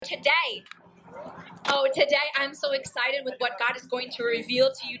today, I'm so excited with what God is going to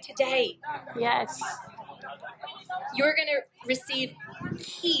reveal to you today. Yes. You're going to receive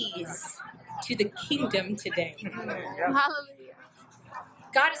keys to the kingdom today. Hallelujah.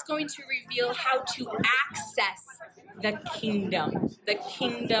 God is going to reveal how to access the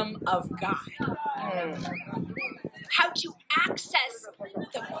kingdom of God. How to access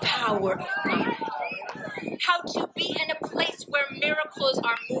the power of God. How to be in a place where miracles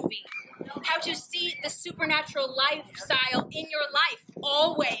are moving. How to see the supernatural lifestyle in your life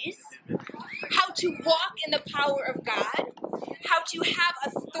always. How to walk in the power of God. How to have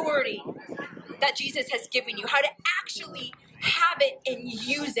authority that Jesus has given you. How to actually have it and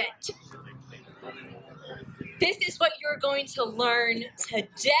use it. This is what you're going to learn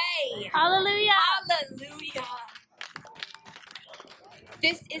today. Hallelujah. Hallelujah.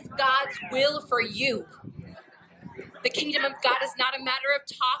 This is God's will for you. The kingdom of God is not a matter of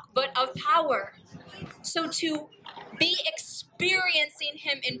talk, but of power. So to be experiencing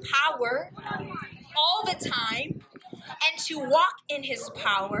Him in power all the time and to walk in His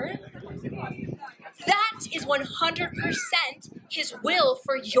power, that is 100% His will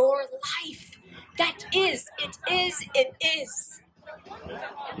for your life. That is, it is.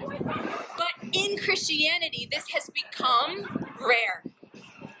 But in Christianity, this has become rare.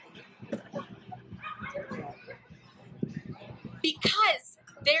 Because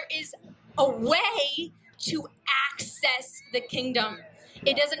there is a way to access the kingdom.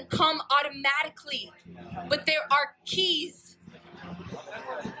 It doesn't come automatically, but there are keys.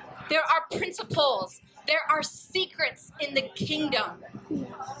 There are principles. There are secrets in the kingdom.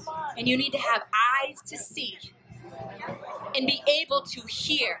 And you need to have eyes to see and be able to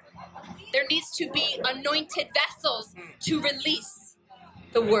hear. There needs to be anointed vessels to release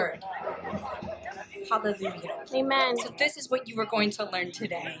the word. Hallelujah. Amen. So this is what you are going to learn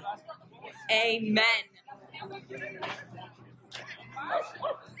today. Amen.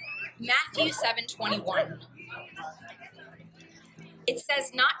 Matthew 7:21. It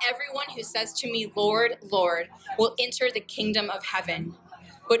says, "Not everyone who says to me, 'Lord, Lord,' will enter the kingdom of heaven,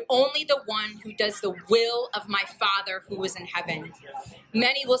 but only the one who does the will of my Father who is in heaven.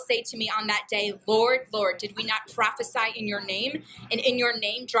 Many will say to me on that day, 'Lord, Lord, did we not prophesy in your name, and in your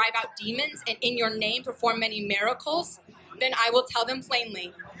name drive out demons, and in your name perform many miracles?' Then I will tell them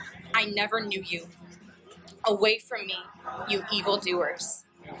plainly, 'I never knew you. Away from me, you evildoers.'"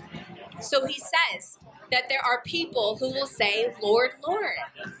 So he says that there are people who will say, "Lord, Lord."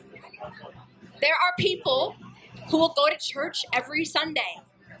 There are people who will go to church every Sunday.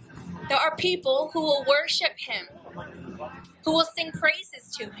 There are people who will worship Him, who will sing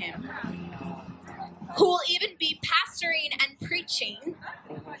praises to Him, who will even be pastoring and preaching,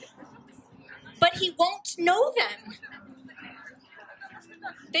 but He won't know them.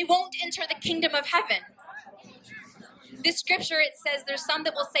 They won't enter the kingdom of heaven. This scripture, it says there's some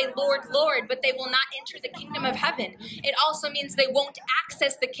that will say, "Lord, Lord," but they will not enter the kingdom of heaven. It also means they won't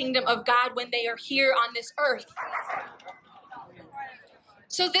access the kingdom of God when they are here on this earth.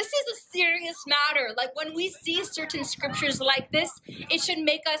 So this is a serious matter. Like when we see certain scriptures like this, it should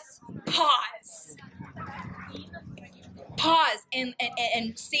make us pause. Pause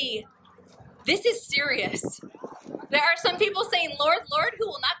and see, this is serious. There are some people saying, "Lord, Lord," who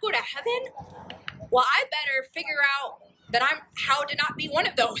will not go to heaven. Well, I better figure out that I'm how to not be one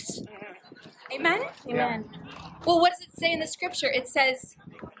of those. Amen? Amen. Well, what does it say in the scripture? It says,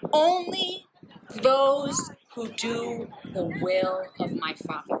 "Only those who do the will of my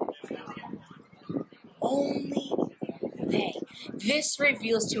Father." Only they. This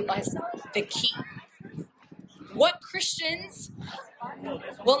reveals to us the key. What Christians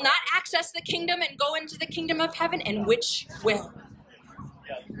will not access the kingdom and go into the kingdom of heaven, and which will?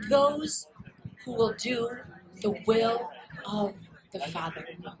 Those who will do the will of the Father.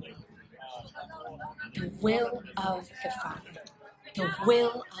 The will of the Father. The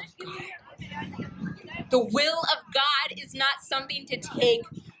will of God. The will of God is not something to take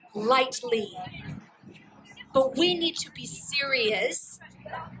lightly. But we need to be serious.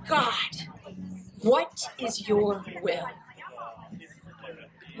 God, what is your will?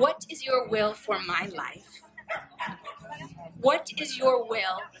 What is your will for my life? What is your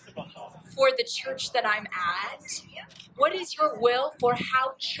will for the church that I'm at? What is your will for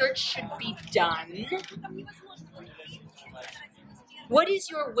how church should be done? What is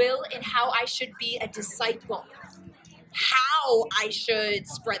your will in how I should be a disciple? How I should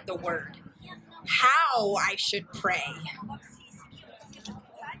spread the word? How I should pray?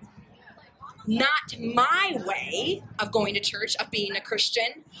 Not my way of going to church, of being a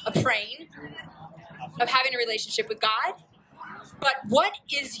Christian, of praying, of having a relationship with God. But what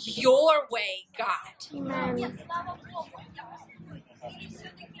is your way, God? Amen.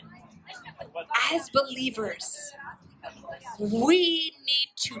 As believers, we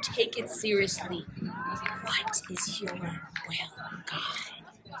need to take it seriously. What is your will, God?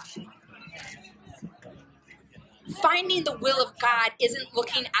 Finding the will of God isn't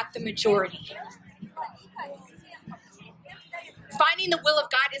looking at the majority. Finding the will of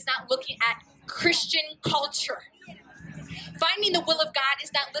God is not looking at Christian culture. Finding the will of God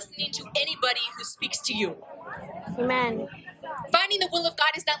is not listening to anybody who speaks to you. Amen. Finding the will of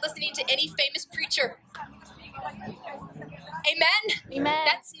God is not listening to any famous preacher. Amen? Amen.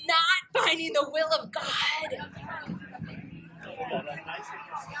 That's not finding the will of God.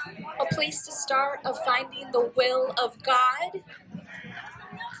 A place to start of finding the will of God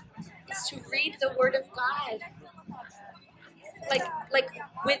is to read the Word of God. Like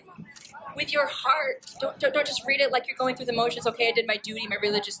with your heart. Don't just read it like you're going through the motions. Okay, I did my duty, my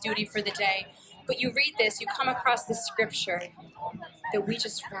religious duty for the day. But you read this, you come across this scripture that we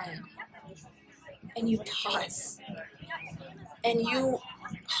just read, and you pause, and you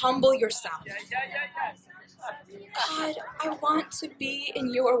humble yourself. God, I want to be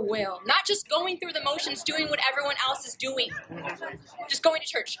in your will. Not just going through the motions, doing what everyone else is doing. Just going to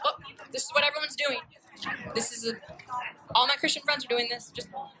church. Oh, this is what everyone's doing. All my Christian friends are doing this.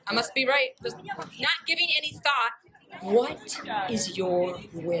 I must be right. Just not giving any thought. What is your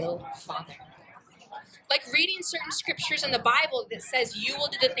will, Father? Like reading certain scriptures in the Bible that says you will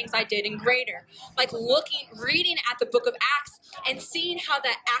do the things I did and greater. Like reading at the book of Acts and seeing how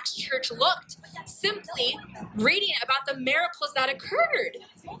the Acts church looked. Simply reading about the miracles that occurred.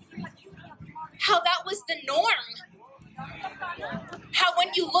 How that was the norm. How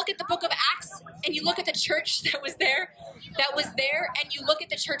when you look at the book of Acts and you look at the church that was there, and you look at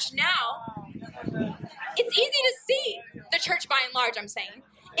the church now, it's easy to see the church by and large, I'm saying.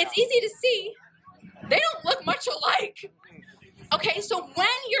 It's easy to see they don't look much alike. Okay, so when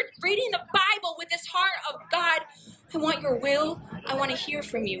you're reading the Bible with this heart of God, I want your will, I want to hear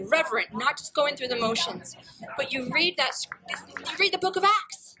from you. Reverent, not just going through the motions. But you read the book of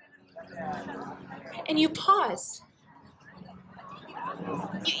Acts. And you pause.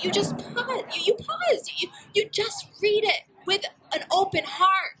 You just pause. You pause. You just read it with an open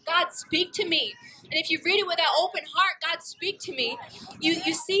heart. God, speak to me. And if you read it with that open heart, God, speak to me.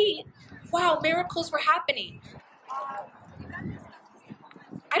 You see, wow, miracles were happening.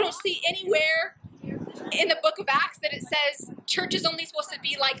 I don't see anywhere in the book of Acts that it says church is only supposed to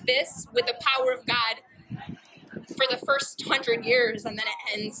be like this with the power of God for the first 100 years, and then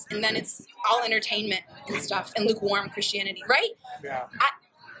it ends, and then it's all entertainment and stuff and lukewarm Christianity, right? Yeah.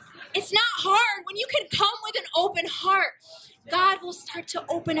 It's not hard. When you can come with an open heart, God will start to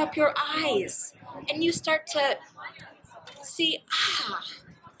open up your eyes, and you start to see,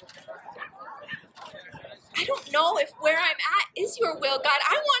 I don't know if where I'm at is your will, God.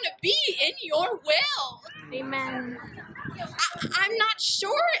 I want to be in your will. Amen. I'm not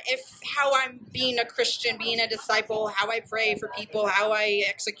sure if how I'm being a Christian, being a disciple, how I pray for people, how I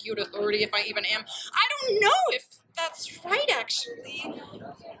execute authority, if I even am. I don't know if that's right, actually.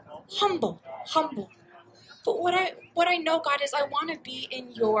 Humble. But what I know, God, is I want to be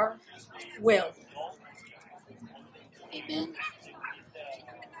in your will. Amen.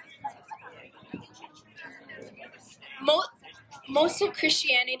 Most of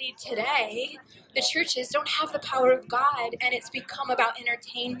Christianity today, the churches don't have the power of God, and it's become about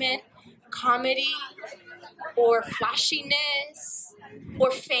entertainment, comedy, or flashiness,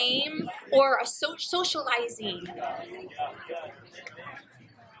 or fame, or a socializing.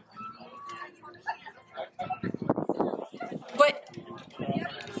 But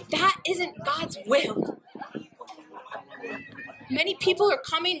that isn't God's will. Many people are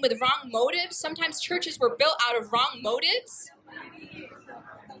coming with wrong motives. Sometimes churches were built out of wrong motives.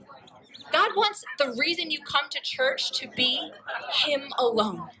 God wants the reason you come to church to be Him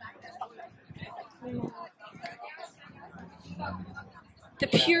alone. The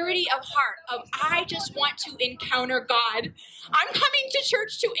purity of heart of I just want to encounter God. I'm coming to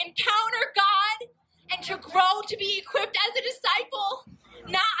church to encounter God and to grow to be equipped as a disciple.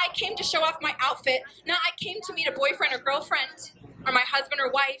 Not I came to show off my outfit. Not I came to meet a boyfriend or girlfriend or my husband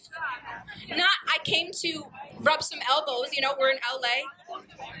or wife. Not I came to rub some elbows. We're in LA.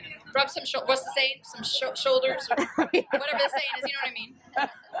 Rub some, what's the saying? Some shoulders? Whatever the saying is, you know what I mean?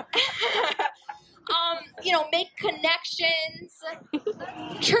 Make connections.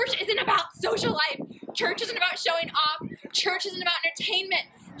 Church isn't about social life. Church isn't about showing off. Church isn't about entertainment.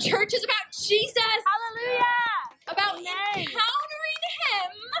 Church is about Jesus. Hallelujah. About Amen. encountering Him,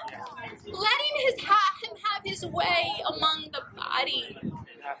 letting Him have His way among the body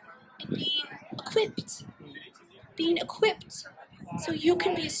and being equipped. Being equipped so you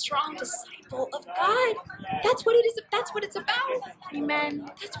can be a strong disciple of God. That's what it is. That's what it's about. Amen.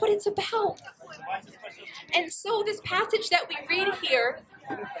 That's what it's about. And so this passage that we read here,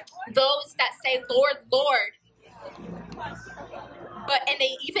 those that say, Lord, Lord, and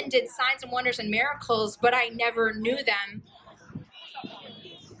they even did signs and wonders and miracles, but I never knew them.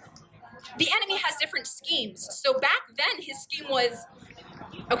 The enemy has different schemes. So back then his scheme was,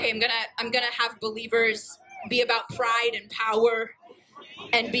 okay, I'm gonna have believers be about pride and power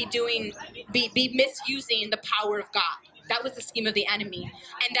and be misusing the power of God. That was the scheme of the enemy.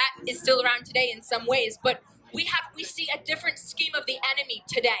 And that is still around today in some ways, but we see a different scheme of the enemy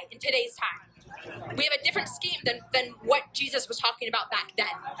today, in today's time. We have a different scheme than what Jesus was talking about back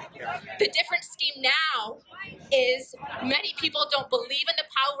then. The different scheme now is many people don't believe in the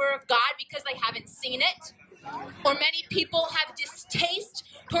power of God because they haven't seen it. Or many people have distaste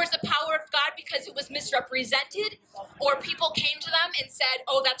towards the power of God because it was misrepresented. Or people came to them and said,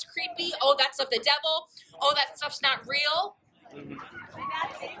 oh, that's creepy. Oh, that's of the devil. Oh, that stuff's not real.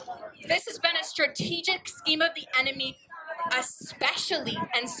 This has been a strategic scheme of the enemy, especially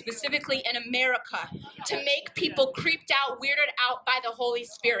and specifically in America, to make people creeped out, weirded out by the Holy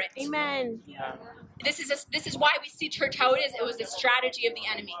Spirit. Amen. This is why we see church how it is. It was a strategy of the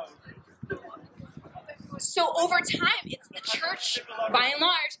enemy. So over time, the church, by and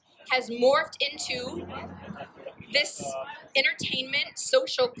large, has morphed into this entertainment,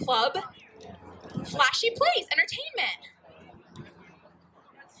 social club, flashy place, entertainment.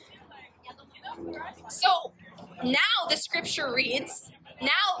 So now the scripture reads,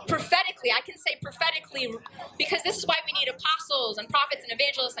 now prophetically, I can say prophetically, because this is why we need apostles and prophets and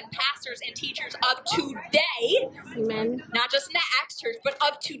evangelists and pastors and teachers of today. Amen. Not just in the Acts church, but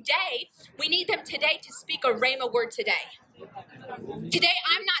of today. We need them today to speak a rhema word today. Today,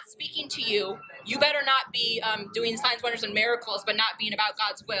 I'm not speaking to you. You better not be doing signs, wonders, and miracles, but not being about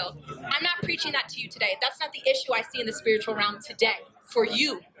God's will. I'm not preaching that to you today. That's not the issue I see in the spiritual realm today for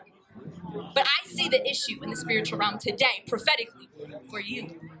you. But I see the issue in the spiritual realm today, prophetically, for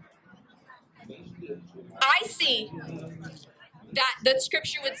you. I see that the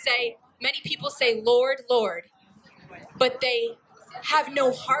scripture would say, many people say, Lord, Lord, but they have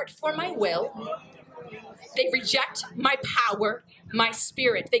no heart for my will. They reject my power, my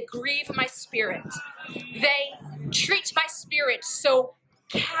spirit. They grieve my spirit. They treat my spirit so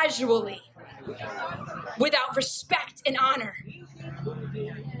casually, without respect and honor.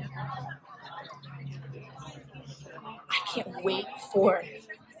 I can't wait for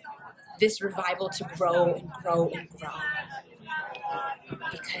this revival to grow and grow and grow.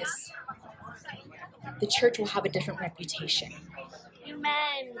 Because the church will have a different reputation.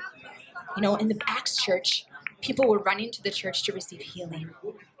 Amen. You know, in the Acts church, people were running to the church to receive healing.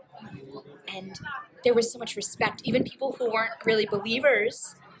 And there was so much respect. Even people who weren't really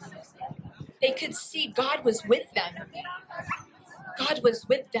believers, they could see God was with them. God was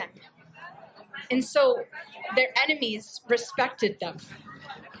with them. And so their enemies respected them.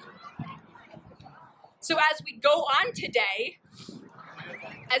 So as we go on today,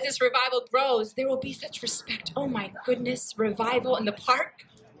 as this revival grows, there will be such respect. Oh my goodness, revival in the park.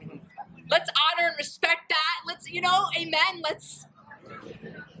 Let's honor and respect that. Let's, amen.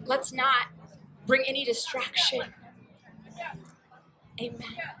 Let's not bring any distraction.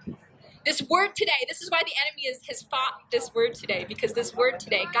 Amen. This word today, this is why the enemy has fought this word today, because this word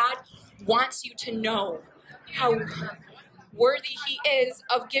today, God wants you to know how worthy he is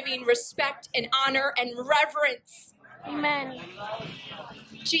of giving respect and honor and reverence. Amen.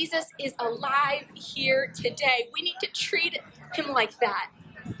 Jesus is alive here today. We need to treat him like that.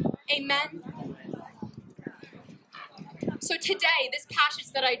 Amen. So today, this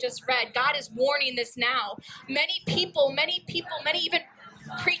passage that I just read, God is warning this now. Many people, many even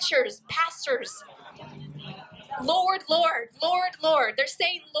preachers, pastors, Lord, Lord, Lord, Lord. They're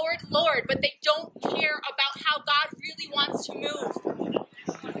saying Lord, Lord, but they don't care about how God really wants to move.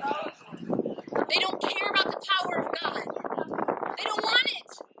 They don't care about the power of God. They don't want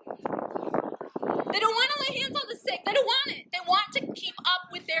it. They don't want to lay hands on the sick. They don't want it. They want to keep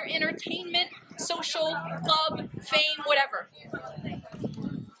up with their entertainment, social, club, fame, whatever.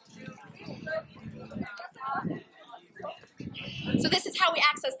 So this is how we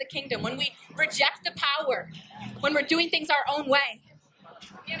access the kingdom. When we reject the power, when we're doing things our own way,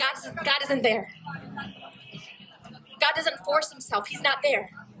 God isn't there. God doesn't force himself. He's not there.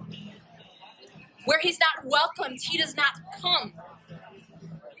 Where he's not welcomed, he does not come.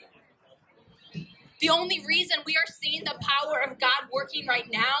 The only reason we are seeing the power of God working right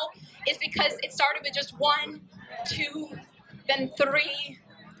now is because it started with just 1, 2, Then 3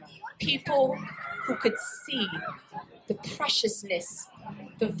 people who could see the preciousness,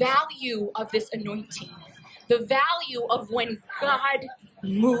 the value of this anointing, the value of when God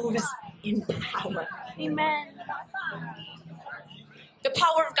moves in power. Amen. The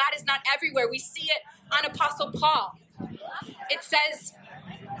power of God is not everywhere. We see it on Apostle Paul. It says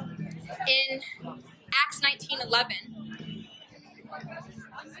in Acts 19:11,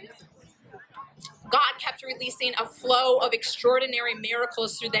 God kept releasing a flow of extraordinary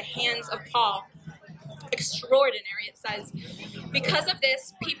miracles through the hands of Paul. Extraordinary, it says. Because of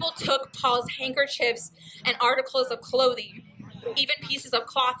this, people took Paul's handkerchiefs and articles of clothing, even pieces of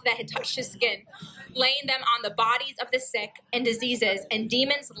cloth that had touched his skin, laying them on the bodies of the sick and diseases, and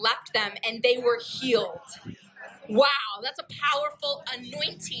demons left them and they were healed. Wow, that's a powerful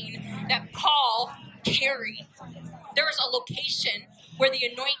anointing that Paul carried. There was a location where the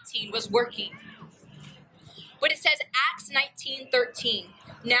anointing was working. But it says Acts 19:13.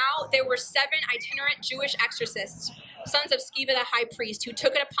 Now there were 7 itinerant Jewish exorcists, sons of Sceva the high priest, who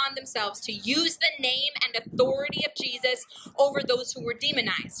took it upon themselves to use the name and authority of Jesus over those who were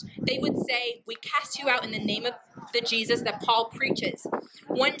demonized. They would say, "We cast you out in the name of the Jesus that Paul preaches."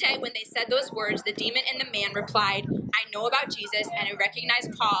 One day when they said those words, the demon in the man replied, "I know about Jesus and I recognize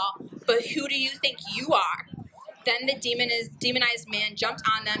Paul, but who do you think you are?" Then the demonized man jumped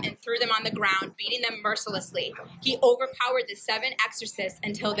on them and threw them on the ground, beating them mercilessly. He overpowered the 7 exorcists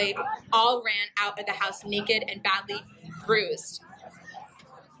until they all ran out of the house naked and badly bruised.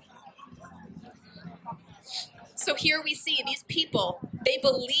 So here we see these people, they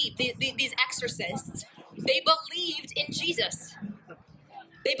believed, these exorcists, they believed in Jesus.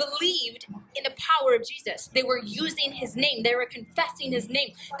 They believed in the power of Jesus. They were using his name. They were confessing his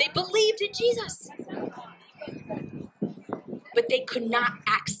name. They believed in Jesus. But they could not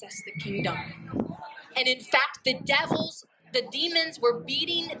access the kingdom. And in fact, the demons were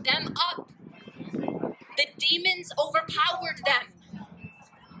beating them up. The demons overpowered them.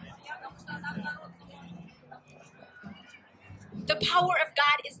 The power of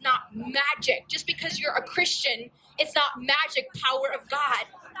God is not magic. Just because you're a Christian, it's not magic power of God.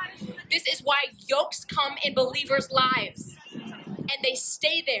 This is why yokes come in believers' lives. And they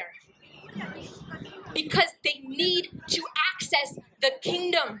stay there. Because they need to access the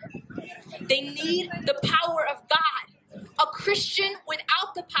kingdom. They need the power of God. A Christian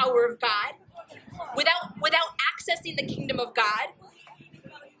without the power of God, without accessing the kingdom of God,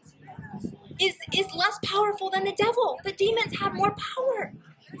 is less powerful than the devil. The demons have more power.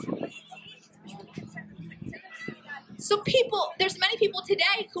 So there's many people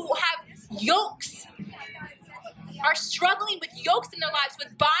today who have yokes, are struggling with yokes in their lives,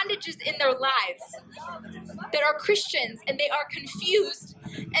 with bondages in their lives, that are Christians, and they are confused,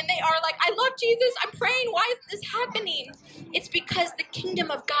 and they are like, "I love Jesus, I'm praying, why is this happening?" It's because the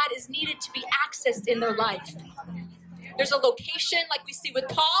kingdom of God is needed to be accessed in their life. There's a location like we see with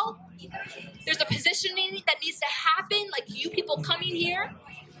Paul. There's a positioning that needs to happen, like you people coming here.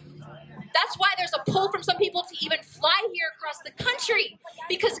 That's why there's a pull from some people to even fly here across the country,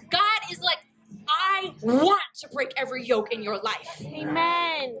 because God is like, "I want to break every yoke in your life.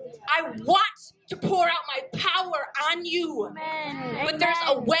 Amen. I want to pour out my power on you." Amen. But there's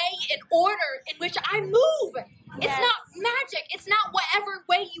a way and order in which I move. It's Yes. not magic. It's not whatever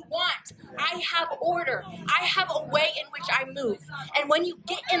way you want. I have order. I have a way in which I move. And when you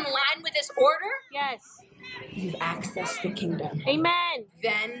get in line with this order, Yes. you access the kingdom. Amen.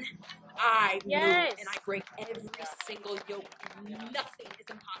 Then I move Yes. and I break every single yoke. Nothing is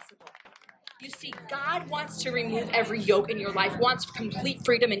impossible. You see, God wants to remove every yoke in your life, wants complete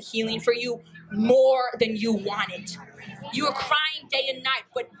freedom and healing for you more than you want it. You are crying day and night,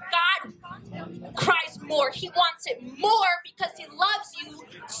 but God cries more. He wants it more because he loves you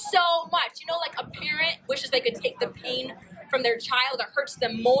so much. You know, like a parent wishes they could take the pain from their child that hurts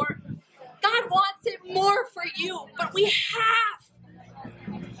them more. God wants it more for you, but we have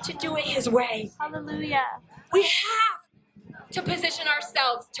to do it his way. Hallelujah. We have to position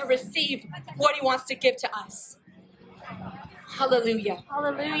ourselves to receive what he wants to give to us. Hallelujah.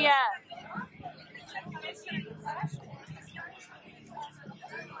 Hallelujah.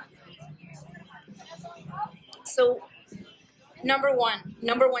 So, number one,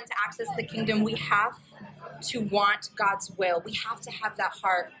 to access the kingdom, we have to want God's will. We have to have that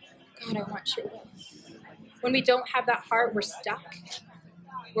heart. God, I want your will. When we don't have that heart, we're stuck.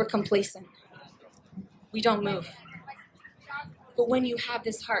 We're complacent. We don't move. But when you have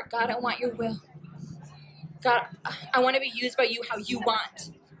this heart, God, I want your will. God, I want to be used by you how you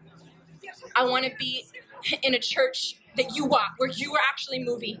want. I want to be in a church that you want, where you are actually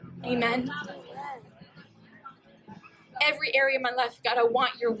moving. Amen. Every area of my life, God, I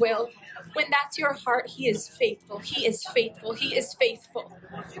want your will. When that's your heart, he is faithful. He is faithful. He is faithful.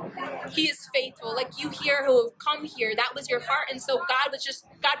 He is faithful. Like you here who have come here, that was your heart. And so God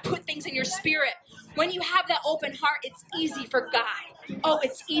put things in your spirit. When you have that open heart, it's easy for God. Oh,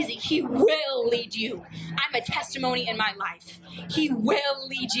 it's easy. He will lead you. I'm a testimony in my life. He will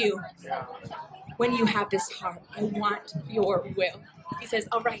lead you. When you have this heart, I want your will. He says,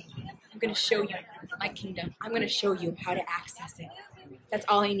 all right, I'm going to show you my kingdom. I'm going to show you how to access it. That's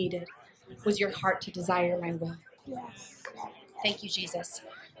all I needed was your heart to desire my will. Yes. Thank you, Jesus.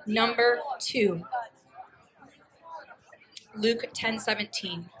 Number 2, Luke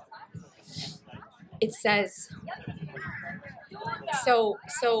 10:17. It says,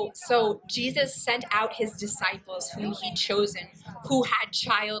 so Jesus sent out his disciples whom he'd chosen, who had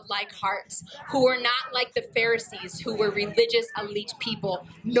childlike hearts, who were not like the Pharisees, who were religious elite people,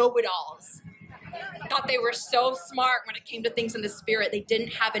 know-it-alls. Thought they were so smart when it came to things in the spirit. They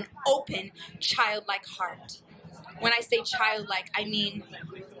didn't have an open, childlike heart. When I say childlike, I mean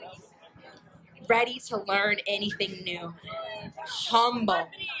ready to learn anything new. Humble.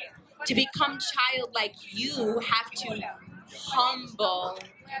 To become childlike, you have to humble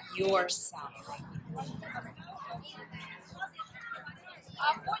yourself.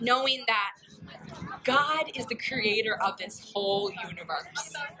 Knowing that God is the creator of this whole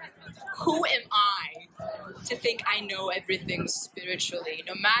universe. Who am I to think I know everything spiritually?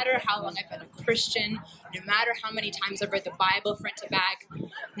 No matter how long I've been a Christian, no matter how many times I've read the Bible front to back,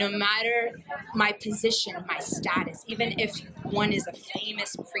 no matter my position, my status, even if one is a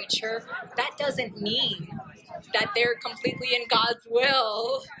famous preacher, that doesn't mean that they're completely in God's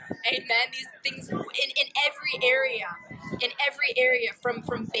will. Amen. These things in every area,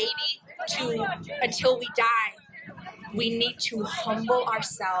 from baby to until we die. We need to humble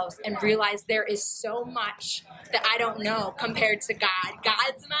ourselves and realize there is so much that I don't know compared to God.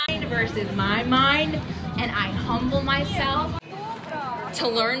 God's mind versus my mind, and I humble myself to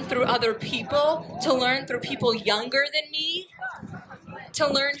learn through other people, to learn through people younger than me, to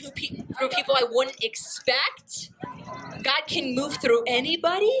learn through people I wouldn't expect. God can move through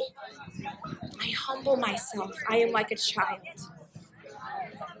anybody. I humble myself. I am like a child.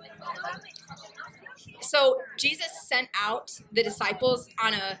 So Jesus sent out the disciples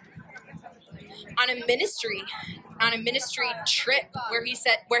on a ministry trip where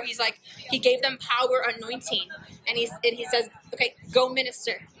he gave them power, anointing, and he says, okay, go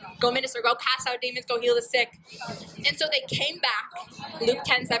minister, go cast out demons, go heal the sick. And so they came back, Luke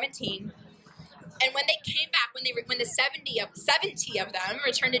 10:17. And when they came back, when the 70 of them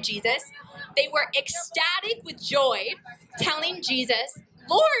returned to Jesus, they were ecstatic with joy, telling Jesus,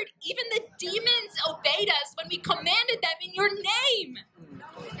 Lord, even the demons obeyed us when we commanded them in your name.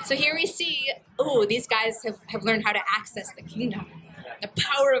 So here we see, these guys have learned how to access the kingdom. The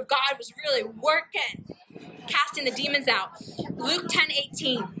power of God was really working, casting the demons out. Luke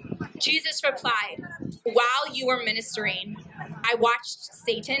 10:18, Jesus replied, while you were ministering, I watched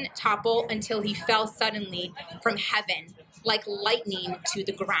Satan topple until he fell suddenly from heaven, like lightning to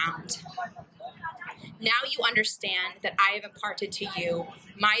the ground. Now you understand that I have imparted to you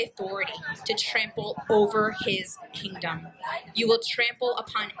my authority to trample over his kingdom. You will trample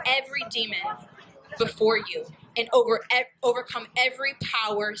upon every demon before you and overcome every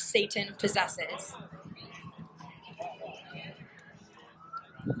power Satan possesses.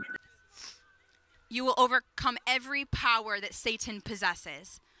 You will overcome every power that Satan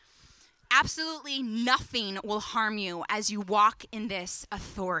possesses. Absolutely nothing will harm you as you walk in this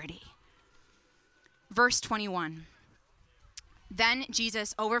authority. Verse 21. Then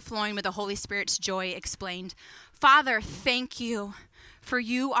Jesus, overflowing with the Holy Spirit's joy, explained, Father, thank you, for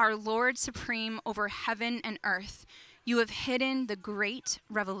you are Lord supreme over heaven and earth. You have hidden the great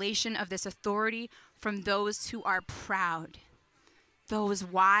revelation of this authority from those who are proud, those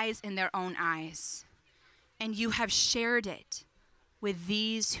wise in their own eyes. And you have shared it with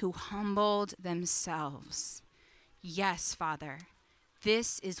these who humbled themselves. Yes, Father,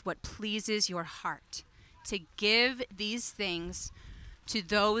 this is what pleases your heart, to give these things to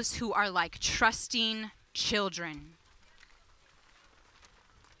those who are like trusting children.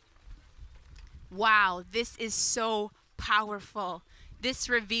 Wow, this is so powerful. This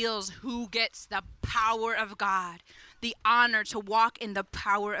reveals who gets the power of God, the honor to walk in the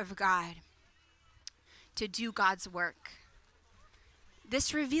power of God, to do God's work.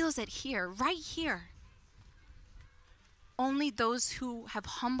 This reveals it here, right here. Only those who have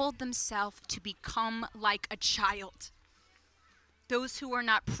humbled themselves to become like a child. Those who are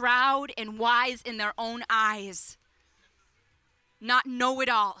not proud and wise in their own eyes. Not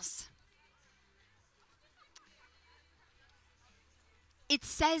know-it-alls. it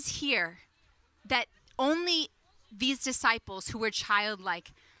says here that only these disciples who were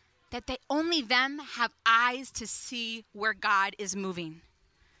childlike, that they only them have eyes to see where God is moving.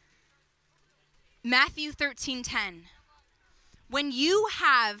 Matthew 13:10. When you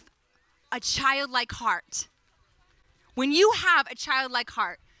have a childlike heart,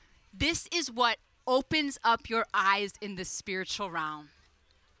 this is what opens up your eyes in the spiritual realm.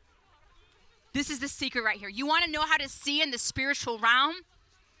 This is the secret right here. You want to know how to see in the spiritual realm?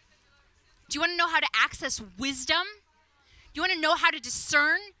 Do you want to know how to access wisdom? Do you want to know how to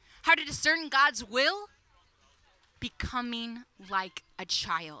discern God's will? Becoming like a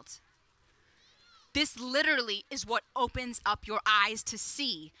child. This literally is what opens up your eyes to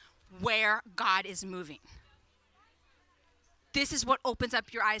see where God is moving. This is what opens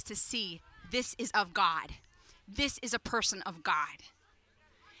up your eyes to see this is of God. This is a person of God.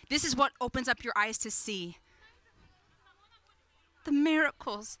 This is what opens up your eyes to see the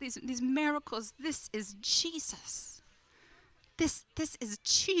miracles, these miracles. This is Jesus. This is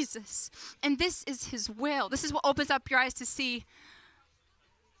Jesus. And this is his will. This is what opens up your eyes to see.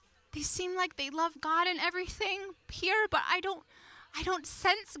 They seem like they love God and everything here, but I don't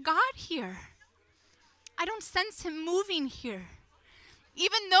sense God here. I don't sense him moving here.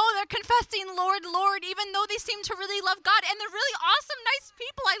 Even though they're confessing, Lord, Lord, even though they seem to really love God, and they're really awesome, nice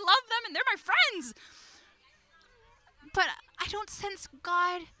people. I love them, and they're my friends. But I don't sense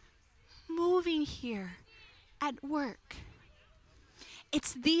God moving here at work.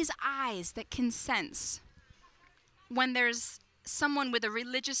 It's these eyes that can sense when there's someone with a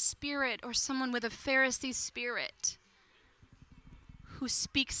religious spirit or someone with a Pharisee spirit who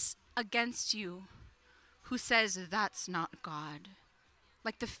speaks against you, who says, that's not God.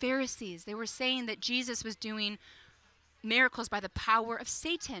 Like the Pharisees, they were saying that Jesus was doing miracles by the power of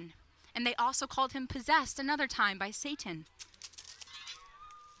Satan. And they also called him possessed another time by Satan.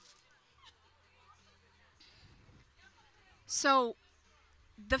 So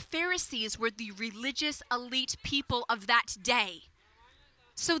the Pharisees were the religious elite people of that day.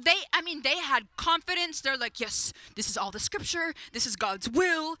 So they had confidence. They're like, yes, this is all the scripture. This is God's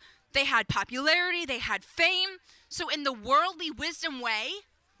will. They had popularity. They had fame. So in the worldly wisdom way,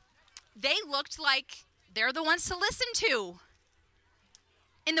 they looked like they're the ones to listen to.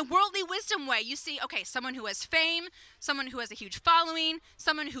 In the worldly wisdom way, you see, okay, someone who has fame, someone who has a huge following,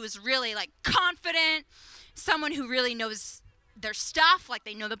 someone who is really like confident, someone who really knows their stuff, like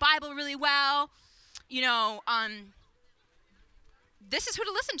they know the Bible really well. This is who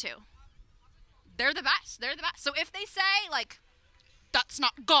to listen to. They're the best. They're the best. So if they say, like, that's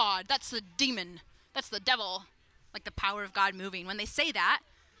not God, that's the demon, that's the devil, like the power of God moving, when they say that,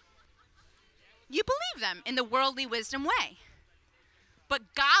 you believe them in the worldly wisdom way.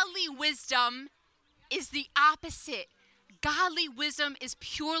 But godly wisdom is the opposite. Godly wisdom is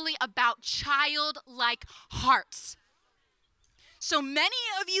purely about childlike hearts. So many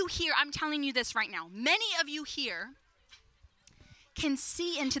of you here, I'm telling you this right now, many of you here can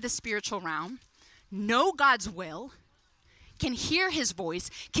see into the spiritual realm, know God's will, can hear his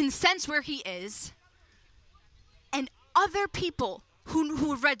voice, can sense where he is, and other people who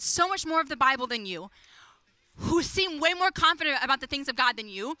have read so much more of the Bible than you, who seem way more confident about the things of God than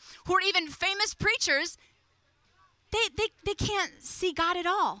you, who are even famous preachers, they can't see God at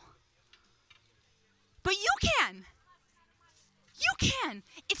all. But you can. You can.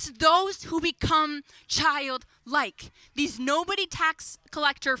 It's those who become childlike. These nobody tax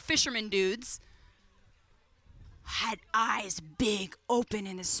collector fisherman dudes had eyes big open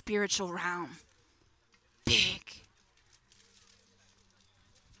in the spiritual realm. Big.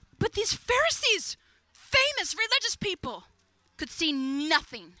 But these Pharisees, famous religious people, could see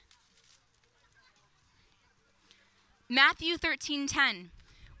nothing. Matthew 13:10.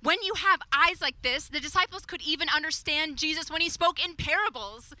 When you have eyes like this, the disciples could even understand Jesus when he spoke in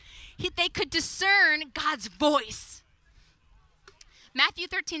parables. They could discern God's voice. Matthew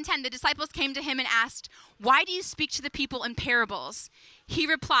 13:10, the disciples came to him and asked, "Why do you speak to the people in parables?" He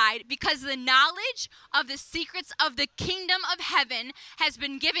replied, "Because the knowledge of the secrets of the kingdom of heaven has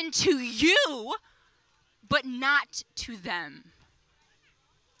been given to you, but not to them."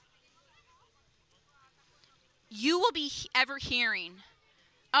 You will be ever hearing,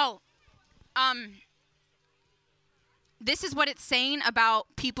 this is what it's saying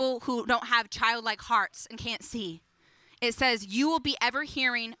about people who don't have childlike hearts and can't see. It says, you will be ever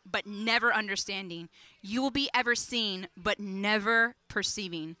hearing, but never understanding. You will be ever seeing, but never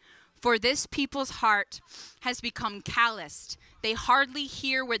perceiving. For this people's heart has become calloused. They hardly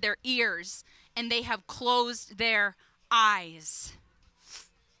hear with their ears, and they have closed their eyes.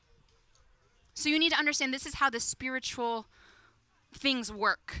 So you need to understand this is how the spiritual things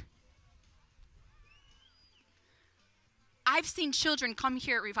work. I've seen children come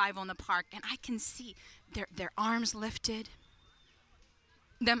here at Revival in the Park, and I can see their arms lifted,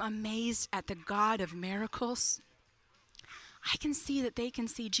 them amazed at the God of miracles. I can see that they can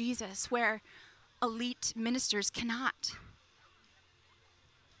see Jesus where elite ministers cannot.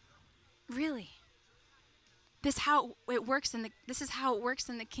 Really. This is how it works in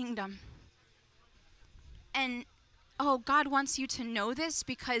the kingdom. And God wants you to know this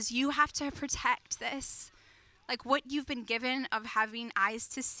because you have to protect this. Like what you've been given of having eyes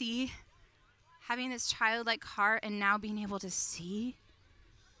to see, having this childlike heart and now being able to see,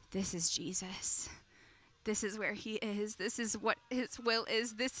 this is Jesus. This is where he is. This is what his will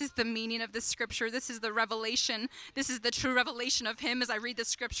is. This is the meaning of the scripture. This is the revelation. This is the true revelation of him as I read the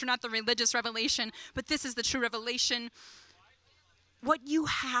scripture, not the religious revelation, but this is the true revelation. What you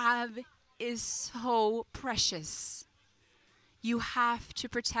have is so precious. You have to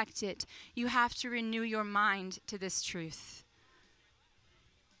protect it. You have to renew your mind to this truth.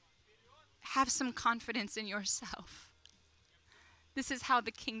 Have some confidence in yourself. This is how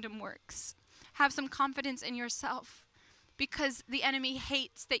the kingdom works. Have some confidence in yourself because the enemy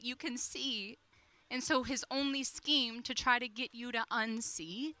hates that you can see. And so his only scheme to try to get you to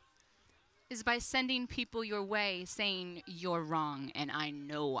unsee is by sending people your way saying, you're wrong and I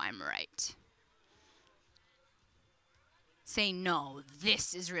know I'm right. Say, no,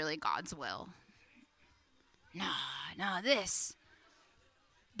 this is really God's will. No, this.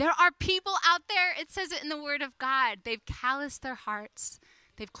 There are people out there, it says it in the Word of God, they've calloused their hearts,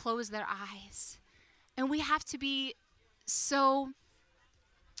 they've closed their eyes. And we have to be so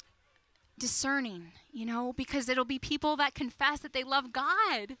discerning, because it'll be people that confess that they love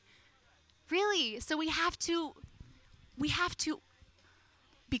God. Really. So we have to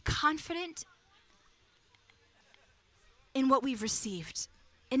be confident in what we've received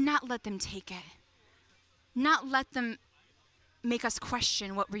and not let them take it. Not let them make us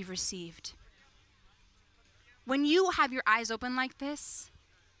question what we've received. When you have your eyes open like this,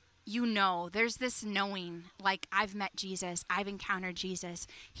 there's this knowing, like I've met Jesus, I've encountered Jesus,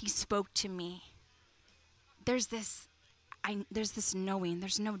 he spoke to me. There's this knowing,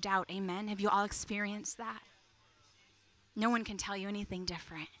 there's no doubt, amen? Have you all experienced that? No one can tell you anything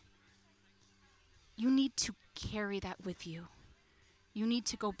different. You need to carry that with you. You need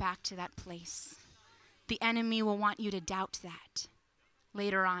to go back to that place. The enemy will want you to doubt that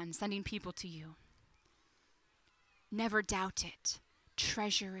later on, sending people to you. Never doubt it.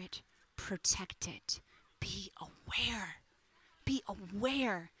 Treasure it. Protect it. Be aware. Be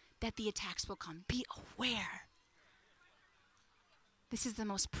aware that the attacks will come. Be aware. This is the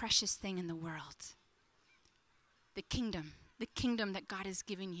most precious thing in the world. The kingdom that God has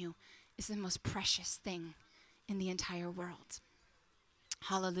given you is the most precious thing in the entire world.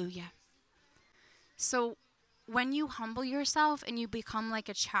 Hallelujah. So when you humble yourself and you become like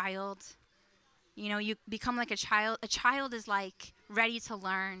a child, you become like a child. A child is like ready to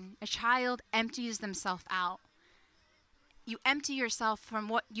learn. A child empties themselves out. You empty yourself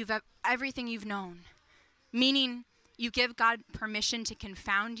from everything you've known. Meaning you give God permission to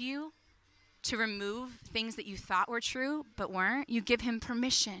confound you, to remove things that you thought were true but weren't. You give him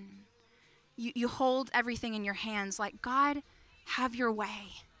permission. You hold everything in your hands like, God, have your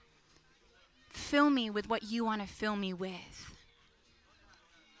way. Fill me with what you want to fill me with.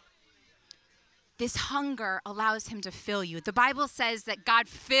 This hunger allows him to fill you. The Bible says that God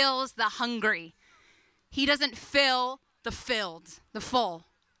fills the hungry. He doesn't fill the filled, the full.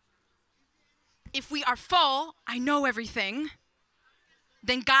 If we are full, I know everything,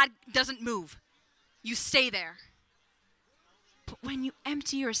 then God doesn't move. You stay there. But when you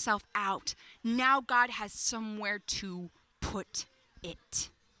empty yourself out, now God has somewhere to put it.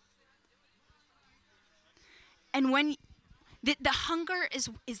 And when the hunger is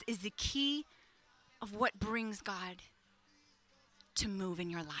the key of what brings God to move in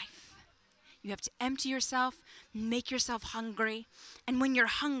your life. You have to empty yourself, make yourself hungry. And when you're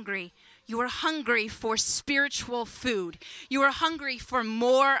hungry, you are hungry for spiritual food. You are hungry for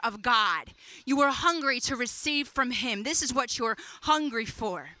more of God. You are hungry to receive from him. This is what you're hungry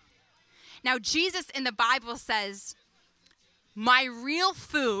for. Now, Jesus in the Bible says, my real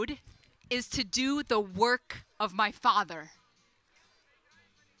food is to do the work of my Father.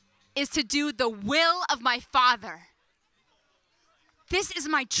 Is to do the will of my Father. This is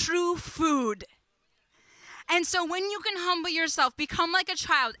my true food. And so when you can humble yourself, become like a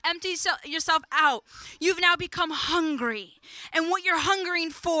child, empty yourself out, you've now become hungry. And what you're hungering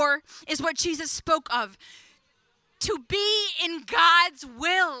for is what Jesus spoke of. To be in God's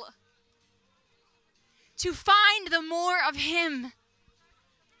will. To find the more of him.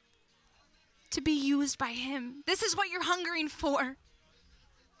 to be used by him. This is what you're hungering for.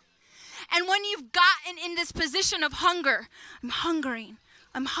 And when you've gotten in this position of hunger, I'm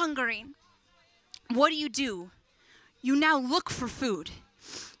hungering, what do? You now look for food.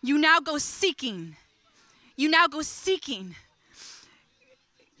 You now go seeking.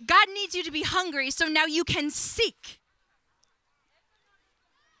 God needs you to be hungry, so now you can seek.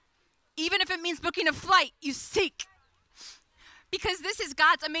 Even if it means booking a flight, you seek. Because this is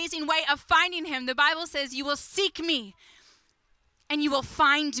God's amazing way of finding him. The Bible says, you will seek me, and you will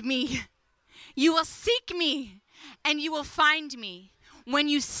find me. You will seek me, and you will find me when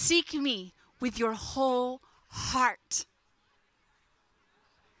you seek me with your whole heart.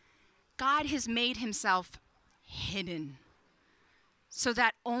 God has made himself hidden so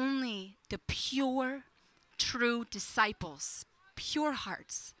that only the pure, true disciples, pure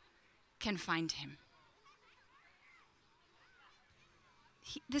hearts, can find him.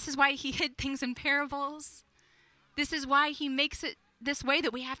 This is why he hid things in parables. This is why he makes it this way,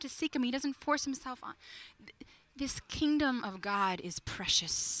 that we have to seek him. He doesn't force himself on. This kingdom of God is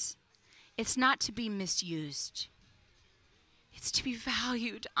precious. It's not to be misused. It's to be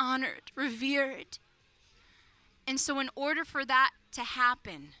valued, honored, revered. And so in order for that to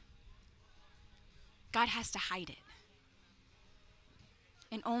happen, God has to hide it.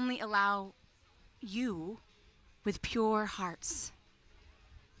 And only allow you with pure hearts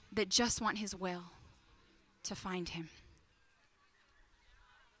that just want his will to find him.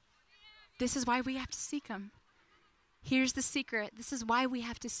 This is why we have to seek him. Here's the secret. This is why we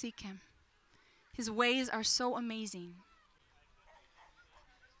have to seek him. His ways are so amazing.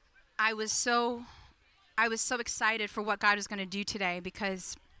 I was so excited for what God was going to do today,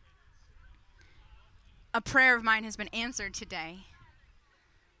 because a prayer of mine has been answered today.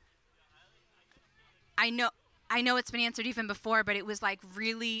 I know it's been answered even before, but it was like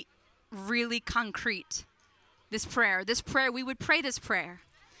really, really concrete. This prayer, we would pray this prayer.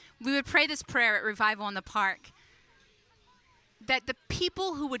 We would pray this prayer at Revival in the Park. That the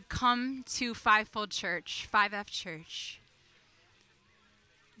people who would come to Fivefold Church, 5F Church,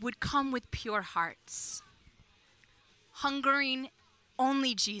 would come with pure hearts, hungering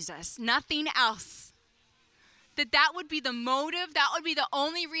only Jesus, nothing else. That would be the motive, that would be the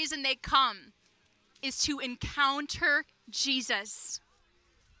only reason they come, is to encounter Jesus.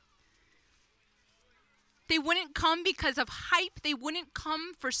 They wouldn't come because of hype. They wouldn't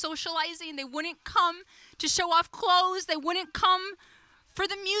come for socializing. They wouldn't come to show off clothes. They wouldn't come for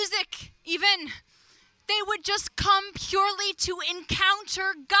the music even. They would just come purely to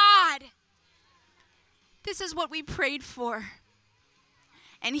encounter God. This is what we prayed for.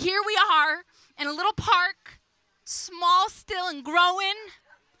 And here we are in a little park, small still and growing.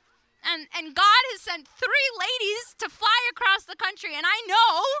 And God has sent 3 ladies to fly across the country. And I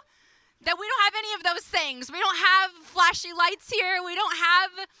know that we don't have any of those things. We don't have flashy lights here. We don't have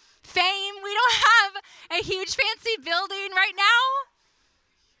fame. We don't have a huge fancy building right now.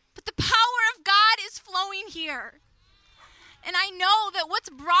 But the power of God is flowing here. And I know that what's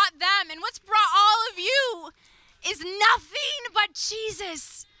brought them and what's brought all of you is nothing but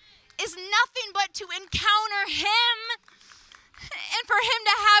Jesus. Is nothing but to encounter him and for him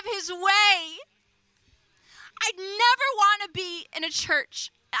to have his way. I'd never want to be in a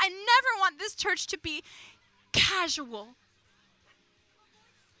church. I never want this church to be casual.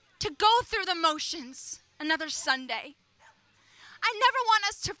 To go through the motions another Sunday. I never want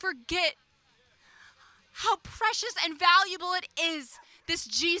us to forget how precious and valuable it is, this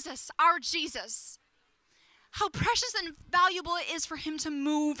Jesus, our Jesus. How precious and valuable it is for him to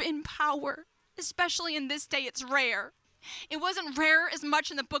move in power. Especially in this day, it's rare. It wasn't rare as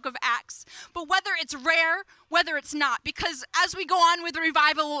much in the book of Acts. But whether it's rare, whether it's not, because as we go on with the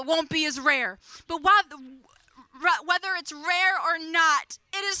revival, it won't be as rare. But whether it's rare or not,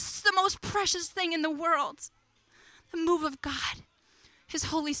 it is the most precious thing in the world. The move of God, his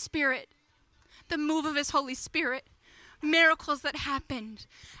Holy Spirit, the move of his Holy Spirit, miracles that happened.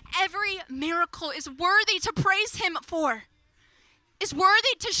 Every miracle is worthy to praise him for, is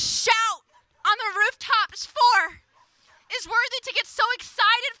worthy to shout on the rooftops for, is worthy to get so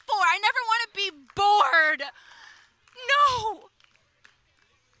excited for. I never want to be bored. No.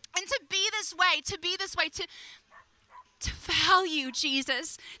 And to be this way, to value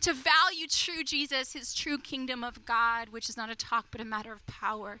Jesus, to value true Jesus, his true kingdom of God, which is not a talk but a matter of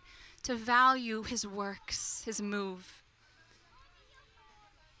power, to value his works, his move.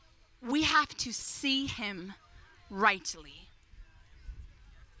 We have to see him rightly.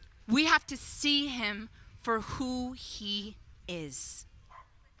 We have to see him for who he is.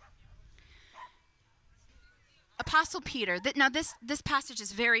 Apostle Peter, now this passage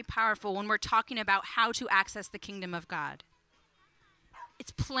is very powerful when we're talking about how to access the kingdom of God.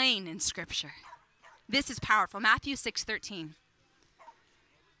 It's plain in Scripture. This is powerful. Matthew 6:13.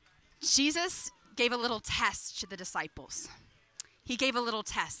 Jesus gave a little test to the disciples. He gave a little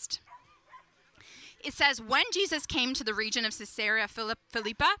test. It says, when Jesus came to the region of Caesarea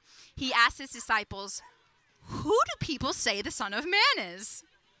Philippi, he asked his disciples, who do people say the Son of Man is?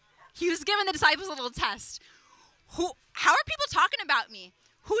 He was giving the disciples a little test. How are people talking about me?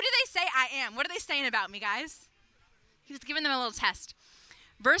 Who do they say I am? What are they saying about me, guys? He was giving them a little test.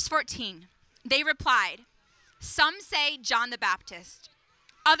 Verse 14, they replied, some say John the Baptist,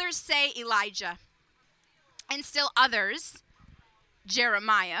 others say Elijah, and still others,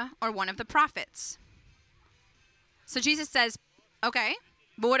 Jeremiah or one of the prophets. So Jesus says, okay,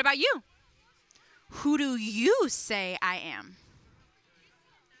 but what about you? Who do you say I am?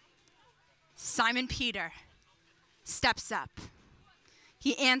 Simon Peter steps up.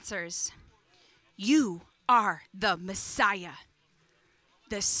 He answers, you are the Messiah,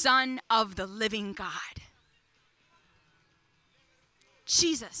 the Son of the living God.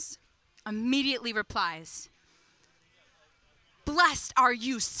 Jesus immediately replies, blessed are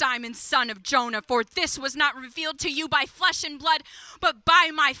you, Simon, son of Jonah, for this was not revealed to you by flesh and blood, but by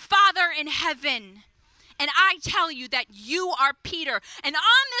my Father in heaven. And I tell you that you are Peter, and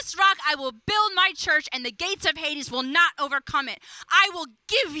on this rock I will build my church, and the gates of Hades will not overcome it. I will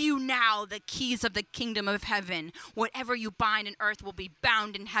give you now the keys of the kingdom of heaven. Whatever you bind on earth will be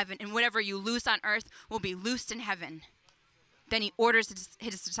bound in heaven, and whatever you loose on earth will be loosed in heaven. Then he orders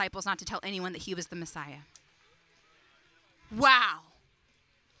his disciples not to tell anyone that he was the Messiah. Wow.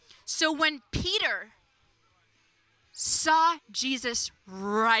 So when Peter saw Jesus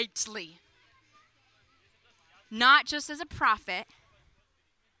rightly, not just as a prophet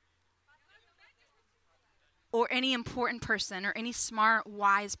or any important person or any smart,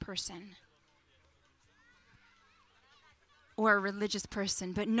 wise person or a religious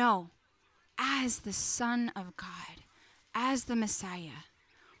person, but no, as the Son of God, as the Messiah,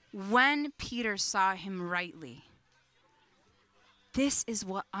 when Peter saw him rightly, this is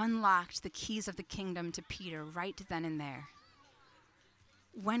what unlocked the keys of the kingdom to Peter right then and there.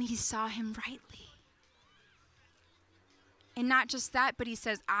 When he saw him rightly. And not just that, but he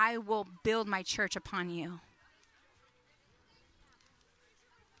says, I will build my church upon you.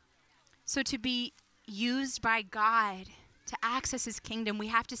 So to be used by God to access his kingdom, we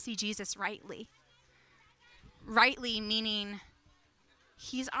have to see Jesus rightly. Rightly meaning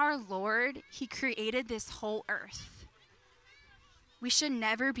he's our Lord. He created this whole earth. We should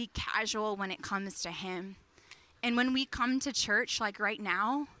never be casual when it comes to him. And when we come to church, like right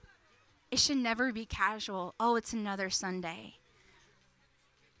now, it should never be casual. Oh, it's another Sunday.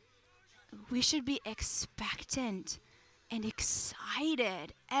 We should be expectant and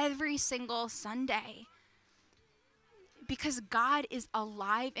excited every single Sunday. Because God is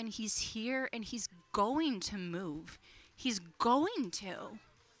alive and he's here and he's going to move. He's going to.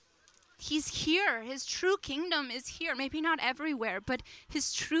 He's here. His true kingdom is here. Maybe not everywhere, but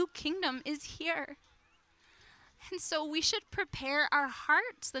his true kingdom is here. And so we should prepare our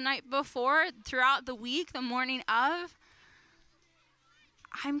hearts the night before, throughout the week, the morning of.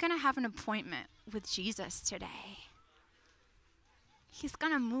 I'm going to have an appointment with Jesus today. He's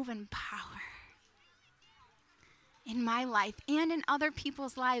going to move in power in my life and in other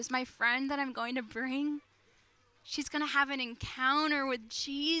people's lives. My friend that I'm going to bring, she's going to have an encounter with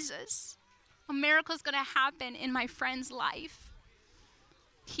Jesus. A miracle is going to happen in my friend's life.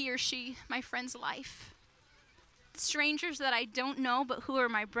 He or she, my friend's life. Strangers that I don't know, but who are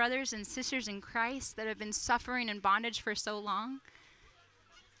my brothers and sisters in Christ that have been suffering in bondage for so long.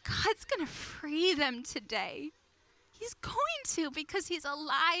 God's going to free them today. He's going to, because he's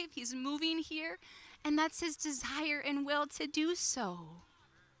alive. He's moving here, and that's his desire and will to do so.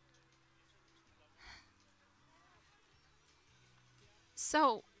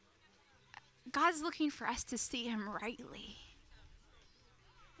 So, God's looking for us to see him rightly.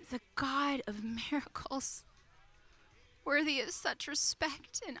 The God of miracles, worthy of such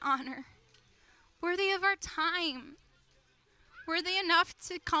respect and honor, worthy of our time, worthy enough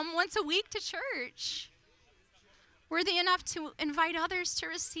to come once a week to church, worthy enough to invite others to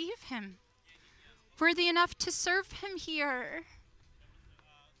receive him, worthy enough to serve him here,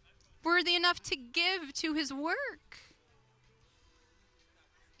 worthy enough to give to his work,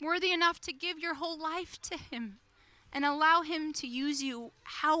 worthy enough to give your whole life to him and allow him to use you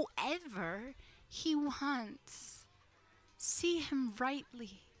however he wants. See him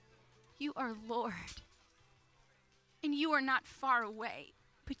rightly. You are Lord. And you are not far away,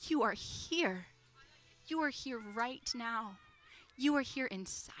 but you are here. you are here right now. You are here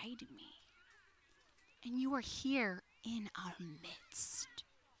inside me. And you are here in our midst.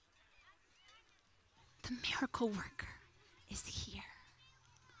 The miracle worker is here.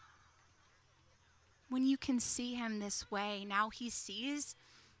 When you can see him this way, now he sees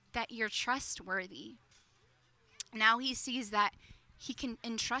that you're trustworthy. Now he sees that he can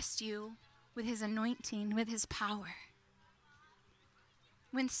entrust you with his anointing, with his power.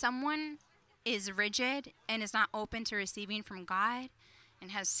 When someone is rigid and is not open to receiving from God and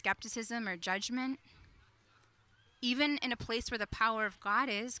has skepticism or judgment, even in a place where the power of God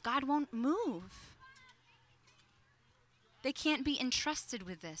is, God won't move. They can't be entrusted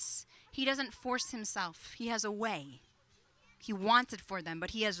with this. He doesn't force himself. He has a way. He wants it for them,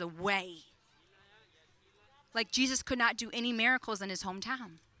 but he has a way. Like Jesus could not do any miracles in his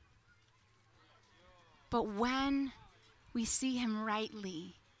hometown. But when we see him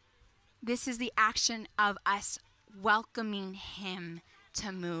rightly, this is the action of us welcoming him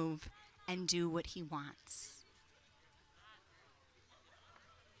to move and do what he wants.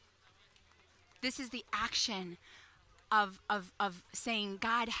 This is the action of saying,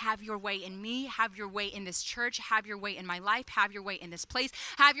 God, have your way in me, have your way in this church, have your way in my life, have your way in this place,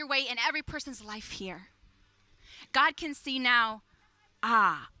 have your way in every person's life here. God can see now,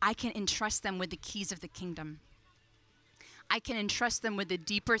 I can entrust them with the keys of the kingdom. I can entrust them with the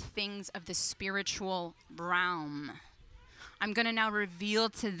deeper things of the spiritual realm. I'm going to now reveal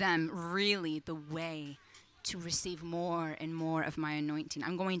to them really the way to receive more and more of my anointing.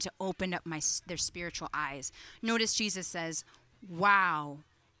 I'm going to open up their spiritual eyes. Notice Jesus says, wow,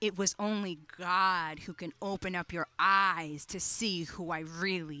 it was only God who can open up your eyes to see who I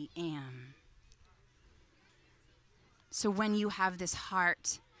really am. So when you have this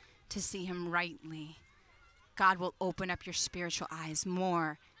heart to see him rightly, God will open up your spiritual eyes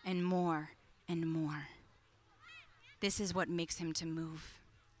more and more and more. This is what makes him to move.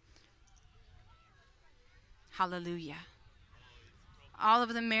 Hallelujah. All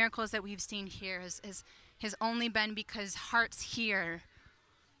of the miracles that we've seen here has only been because hearts here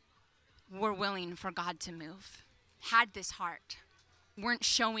were willing for God to move, had this heart, weren't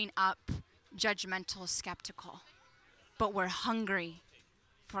showing up judgmental, skeptical, but were hungry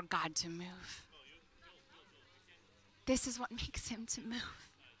for God to move. This is what makes him to move.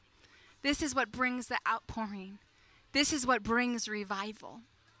 This is what brings the outpouring. This is what brings revival.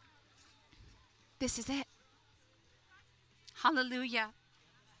 This is it. Hallelujah.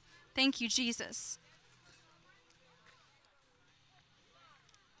 Thank you, Jesus.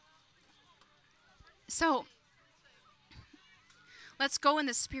 So, let's go in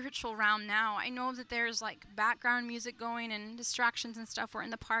the spiritual realm now. I know that there's like background music going and distractions and stuff. We're in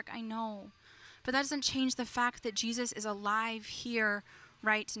the park, I know. But that doesn't change the fact that Jesus is alive here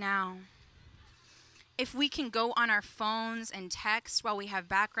right now. If we can go on our phones and text while we have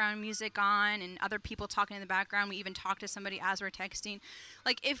background music on and other people talking in the background, we even talk to somebody as we're texting.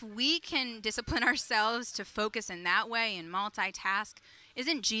 Like if we can discipline ourselves to focus in that way and multitask,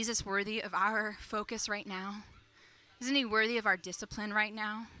 isn't Jesus worthy of our focus right now? Isn't he worthy of our discipline right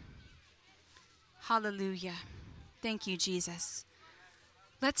now? Hallelujah. Thank you, Jesus.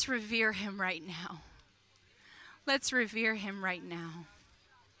 Let's revere him right now. Let's revere him right now.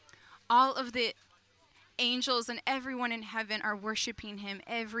 All of the angels and everyone in heaven are worshiping him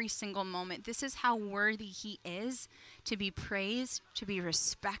every single moment. This is how worthy he is to be praised, to be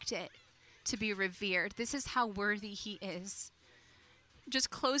respected, to be revered. This is how worthy he is.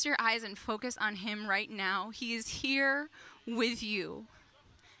 Just close your eyes and focus on him right now. He is here with you.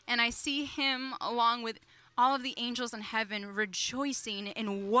 And I see him along with all of the angels in heaven rejoicing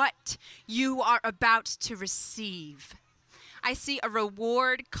in what you are about to receive. I see a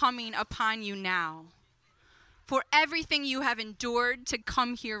reward coming upon you now for everything you have endured to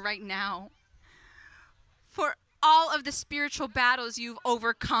come here right now, for all of the spiritual battles you've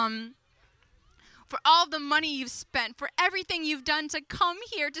overcome, for all the money you've spent, for everything you've done to come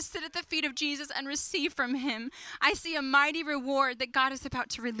here to sit at the feet of Jesus and receive from him. I see a mighty reward that God is about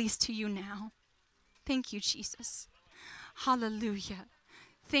to release to you now. Thank you, Jesus. Hallelujah.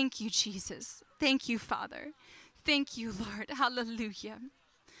 Thank you, Jesus. Thank you, Father. Thank you, Lord. Hallelujah.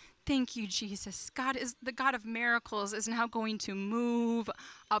 Thank you, Jesus. God is the God of miracles is now going to move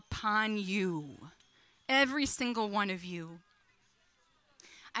upon you. Every single one of you.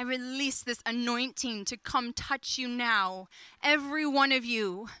 I release this anointing to come touch you now. Every one of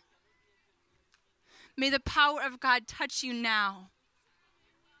you. May the power of God touch you now.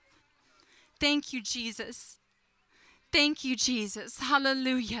 Thank you, Jesus. Thank you, Jesus.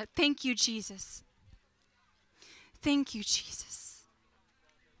 Hallelujah. Thank you, Jesus. Thank you, Jesus.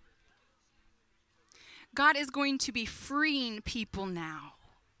 God is going to be freeing people now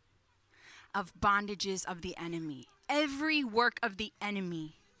of bondages of the enemy. Every work of the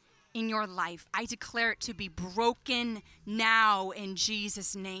enemy in your life, I declare it to be broken now in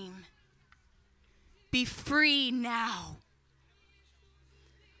Jesus' name. Be free now.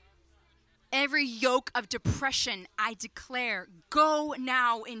 Every yoke of depression, I declare, go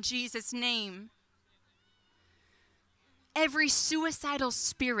now in Jesus' name. Every suicidal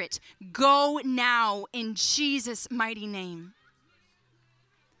spirit, go now in Jesus' mighty name.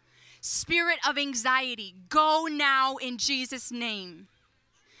 Spirit of anxiety, go now in Jesus' name.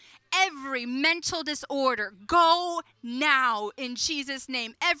 Every mental disorder, go now in Jesus'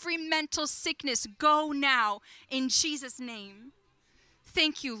 name. Every mental sickness, go now in Jesus' name.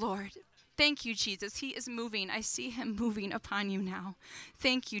 Thank you, Lord. Thank you, Jesus. He is moving. I see him moving upon you now.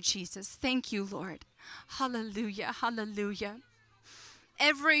 Thank you, Jesus. Thank you, Lord. Hallelujah. Hallelujah.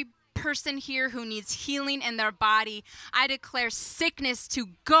 Every person here who needs healing in their body, I declare sickness to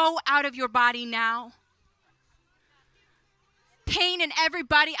go out of your body now. Pain in every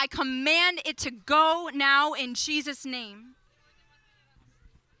body, I command it to go now in Jesus' name.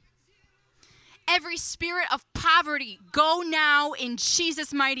 Every spirit of poverty, go now in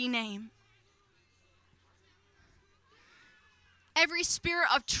Jesus' mighty name. Every spirit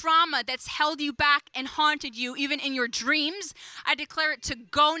of trauma that's held you back and haunted you, even in your dreams, I declare it to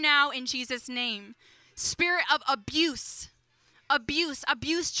go now in Jesus' name. Spirit of abuse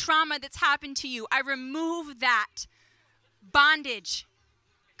trauma that's happened to you, I remove that bondage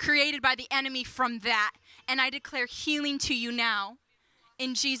created by the enemy from that, and I declare healing to you now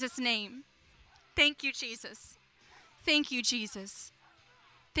in Jesus' name. Thank you, Jesus. Thank you, Jesus.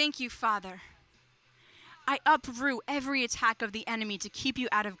 Thank you, Father. I uproot every attack of the enemy to keep you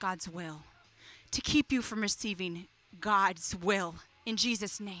out of God's will, to keep you from receiving God's will in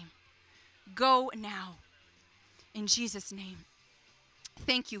Jesus' name. Go now in Jesus' name.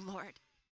 Thank you, Lord.